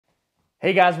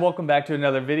Hey guys, welcome back to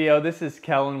another video. This is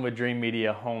Kellen with Dream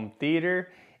Media Home Theater.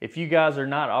 If you guys are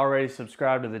not already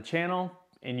subscribed to the channel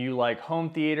and you like home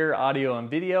theater, audio, and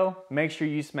video, make sure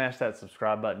you smash that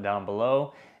subscribe button down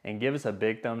below and give us a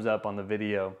big thumbs up on the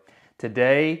video.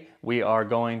 Today, we are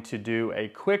going to do a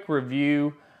quick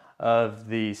review of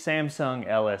the Samsung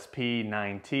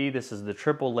LSP9T. This is the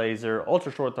triple laser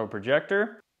ultra short throw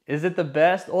projector. Is it the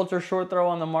best ultra short throw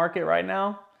on the market right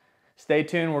now? Stay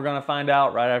tuned, we're gonna find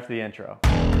out right after the intro.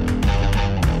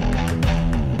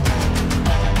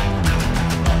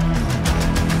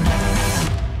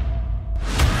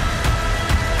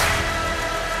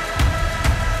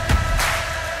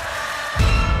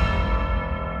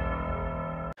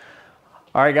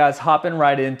 All right guys, hopping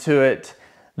right into it.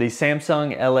 The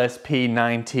Samsung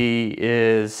LSP9T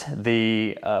is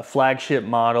the flagship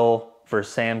model for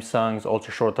Samsung's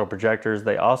ultra short throw projectors.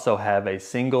 They also have a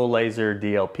single laser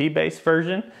DLP based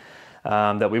version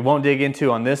that we won't dig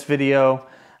into on this video.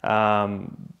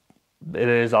 It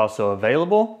is also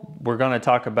available. We're going to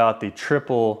talk about the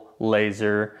triple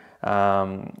laser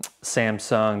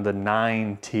Samsung, the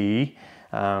 9T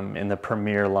in the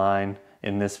Premier line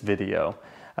in this video.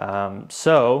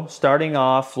 So starting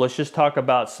off, let's just talk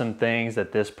about some things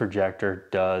that this projector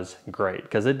does great,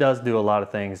 because it does do a lot of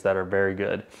things that are very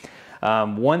good.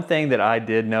 One thing that I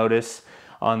did notice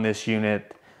on this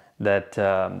unit that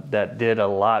did a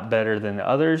lot better than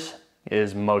others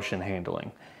is motion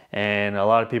handling. And a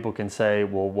lot of people can say,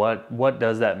 well, what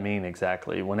does that mean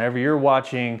exactly? Whenever you're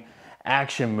watching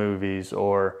action movies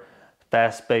or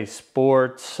fast-paced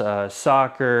sports,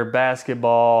 soccer,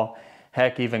 basketball,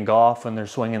 heck, even golf when they're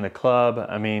swinging the club,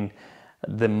 I mean,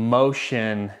 the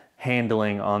motion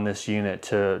handling on this unit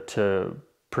to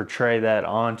portray that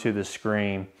onto the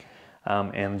screen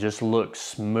and just look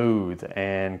smooth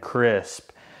and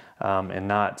crisp and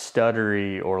not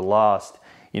stuttery or lost.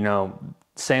 You know,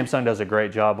 Samsung does a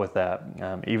great job with that.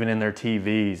 Even in their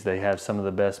TVs, they have some of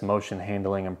the best motion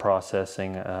handling and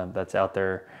processing that's out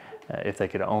there, if they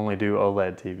could only do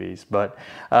OLED TVs. But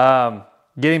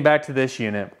getting back to this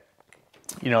unit,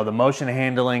 you know, the motion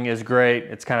handling is great.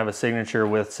 It's kind of a signature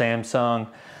with Samsung.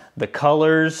 The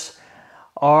colors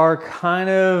are kind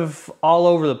of all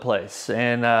over the place,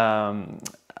 and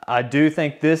I do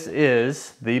think this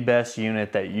is the best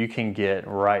unit that you can get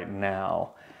right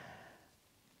now,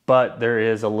 but there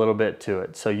is a little bit to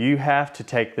it. So you have to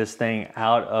take this thing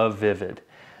out of Vivid.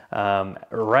 Right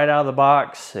out of the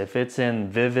box, if it's in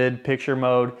Vivid picture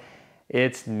mode,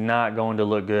 it's not going to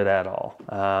look good at all.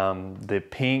 The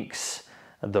pinks,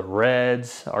 the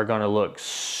reds are going to look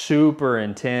super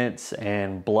intense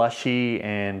and blushy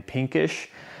and pinkish.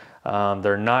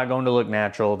 They're not going to look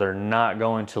natural. They're not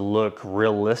going to look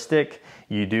realistic.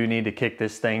 You do need to kick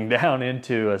this thing down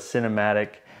into a cinematic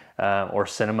or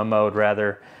cinema mode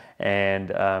rather, and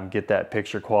get that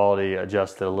picture quality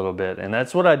adjusted a little bit. And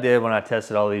that's what I did when I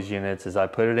tested all these units. Is I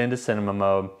put it into cinema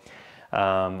mode.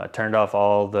 I turned off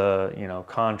all the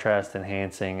contrast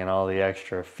enhancing and all the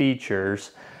extra features.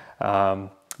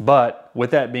 But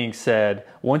with that being said,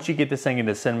 once you get this thing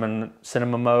into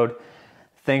cinema mode,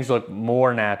 things look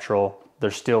more natural.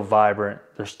 They're still vibrant.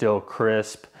 They're still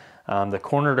crisp. The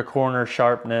corner-to-corner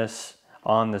sharpness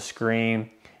on the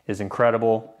screen is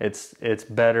incredible. It's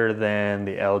better than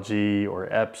the LG or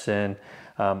Epson.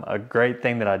 A great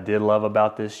thing that I did love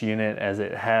about this unit is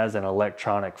it has an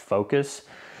electronic focus,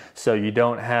 so you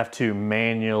don't have to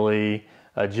manually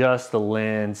adjust the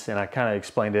lens, and I kind of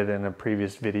explained it in a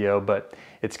previous video, but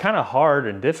it's kind of hard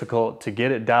and difficult to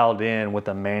get it dialed in with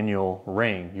a manual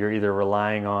ring. You're either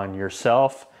relying on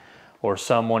yourself or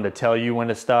someone to tell you when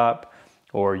to stop,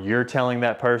 or you're telling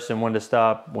that person when to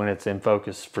stop when it's in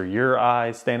focus for your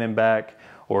eyes standing back,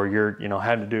 or you're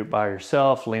having to do it by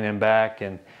yourself leaning back.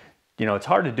 And it's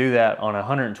hard to do that on a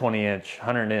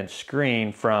 100-inch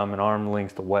screen from an arm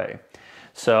length away.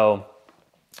 So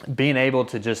being able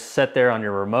to just sit there on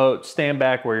your remote, stand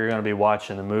back where you're going to be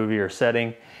watching the movie or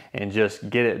setting, and just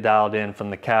get it dialed in from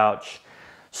the couch,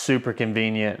 super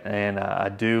convenient. And I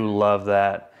do love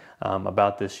that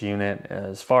about this unit.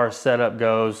 As far as setup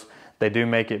goes, they do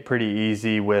make it pretty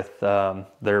easy with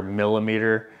their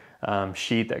millimeter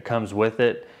sheet that comes with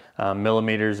it.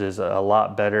 Millimeters is a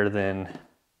lot better than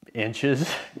inches.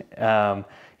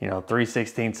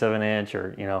 3/16 of an inch,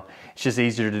 or it's just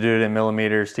easier to do it in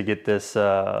millimeters to get this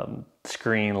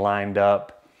screen lined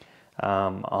up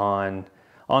on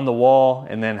the wall,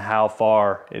 and then how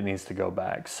far it needs to go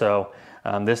back. So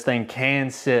this thing can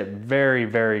sit very,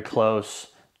 very close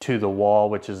to the wall,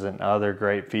 which is another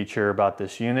great feature about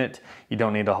this unit. You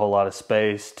don't need a whole lot of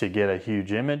space to get a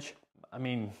huge image. I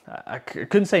mean, I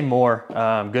couldn't say more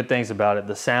good things about it.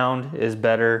 The sound is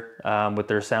better with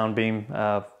their sound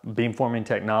beamforming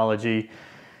technology.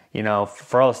 You know,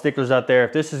 for all the sticklers out there,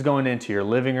 if this is going into your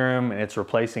living room and it's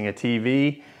replacing a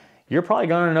TV, you're probably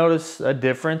going to notice a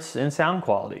difference in sound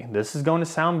quality. This is going to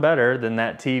sound better than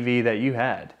that TV that you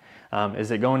had. Is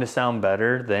it going to sound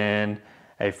better than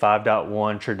a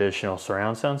 5.1 traditional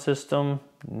surround sound system?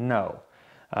 No.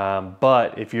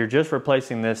 But if you're just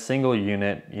replacing this single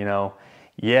unit, you know,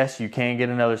 yes, you can get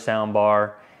another sound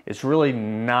bar. It's really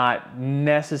not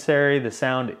necessary. The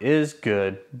sound is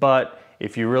good, but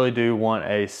if you really do want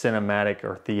a cinematic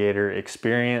or theater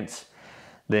experience,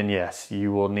 then yes,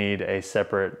 you will need a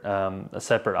separate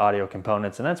audio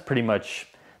components, and that's pretty much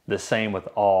the same with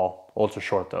all ultra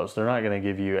short throws. They're not going to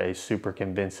give you a super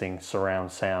convincing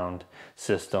surround sound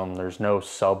system. There's no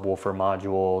subwoofer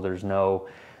module. There's no,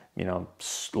 you know,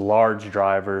 large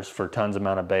drivers for tons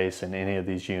amount of bass in any of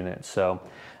these units. So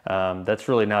that's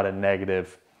really not a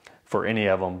negative for any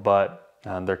of them, but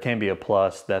there can be a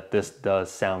plus that this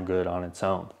does sound good on its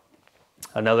own.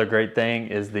 Another great thing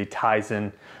is the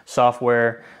Tizen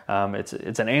software.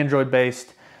 It's an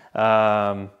Android-based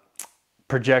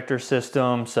projector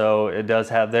system, so it does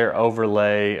have their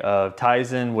overlay of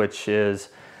Tizen, which is,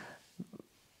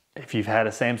 if you've had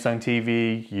a Samsung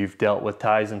TV, you've dealt with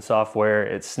Tizen software.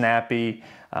 It's snappy.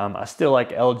 I still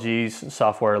like LG's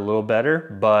software a little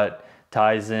better, but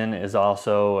Tizen is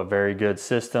also a very good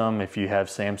system. If you have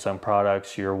Samsung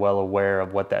products, you're well aware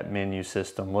of what that menu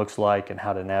system looks like and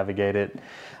how to navigate it.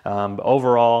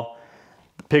 Overall,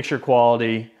 the picture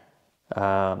quality,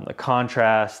 the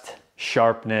contrast,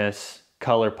 sharpness,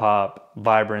 color pop,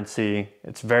 vibrancy,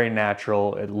 it's very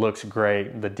natural. It looks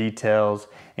great. The details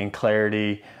and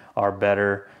clarity are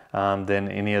better than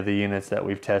any of the units that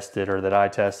we've tested, or that I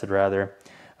tested rather.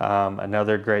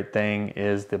 Another great thing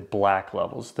is the black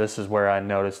levels. This is where I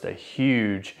noticed a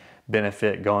huge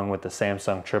benefit going with the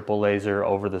Samsung triple laser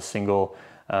over the single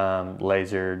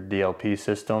laser DLP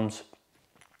systems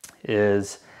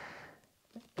is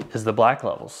the black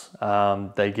levels.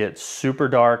 They get super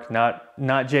dark, not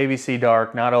JVC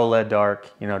dark, not OLED dark,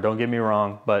 you know, don't get me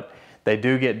wrong, but they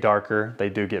do get darker, they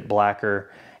do get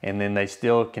blacker, and then they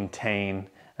still contain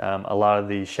a lot of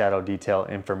the shadow detail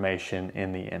information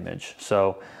in the image.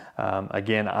 So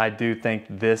again, I do think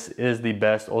this is the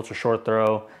best ultra short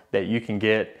throw that you can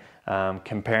get,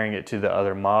 comparing it to the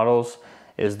other models.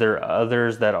 Is there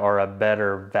others that are a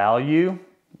better value?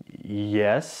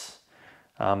 Yes.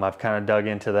 I've kind of dug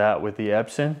into that with the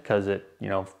Epson, because it, you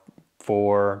know,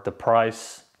 for the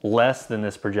price less than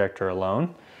this projector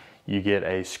alone, you get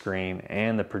a screen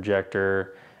and the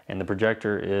projector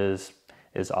is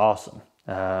awesome.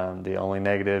 The only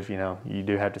negative, you know, you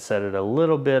do have to set it a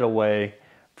little bit away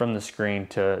from the screen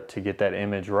to get that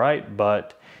image right,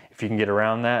 but if you can get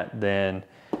around that, then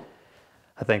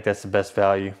I think that's the best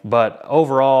value. But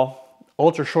overall,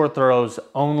 ultra short throws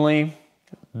only,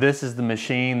 this is the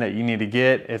machine that you need to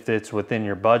get if it's within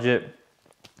your budget.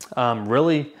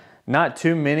 Really not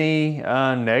too many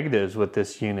negatives with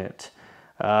this unit.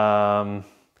 There's,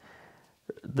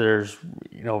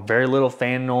 you know, very little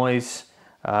fan noise.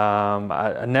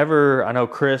 I know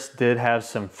Chris did have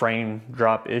some frame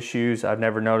drop issues. I've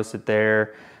never noticed it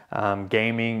there.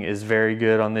 Gaming is very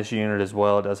good on this unit as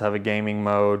well. It does have a gaming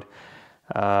mode.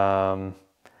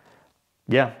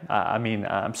 Yeah, I mean,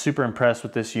 I'm super impressed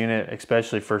with this unit,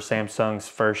 especially for Samsung's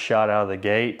first shot out of the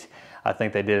gate. I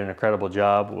think they did an incredible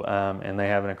job, and they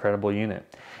have an incredible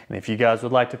unit. And if you guys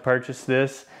would like to purchase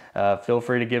this, feel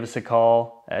free to give us a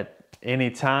call at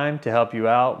any time to help you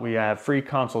out. We have free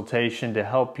consultation to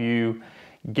help you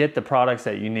get the products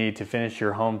that you need to finish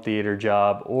your home theater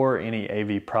job or any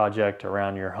AV project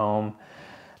around your home.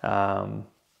 I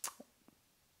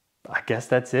guess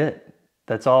that's it.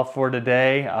 That's all for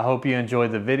today. I hope you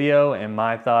enjoyed the video and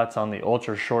my thoughts on the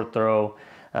ultra short throw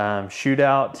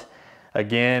shootout.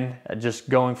 Again, just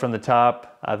going from the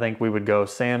top, I think we would go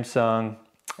Samsung,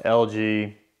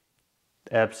 LG,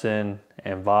 Epson,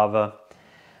 and Vava.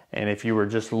 And if you were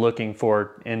just looking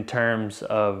for, in terms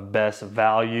of best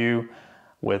value,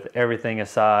 with everything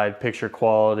aside, picture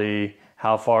quality,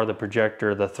 how far the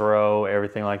projector, the throw,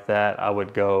 everything like that, I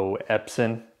would go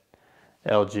Epson,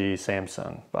 LG,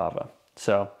 Samsung, Vava.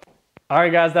 So, all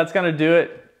right guys, that's gonna do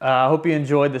it. I hope you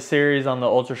enjoyed the series on the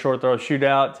ultra short throw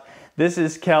shootout. This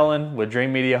is Kellen with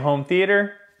Dream Media Home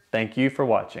Theater. Thank you for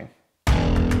watching.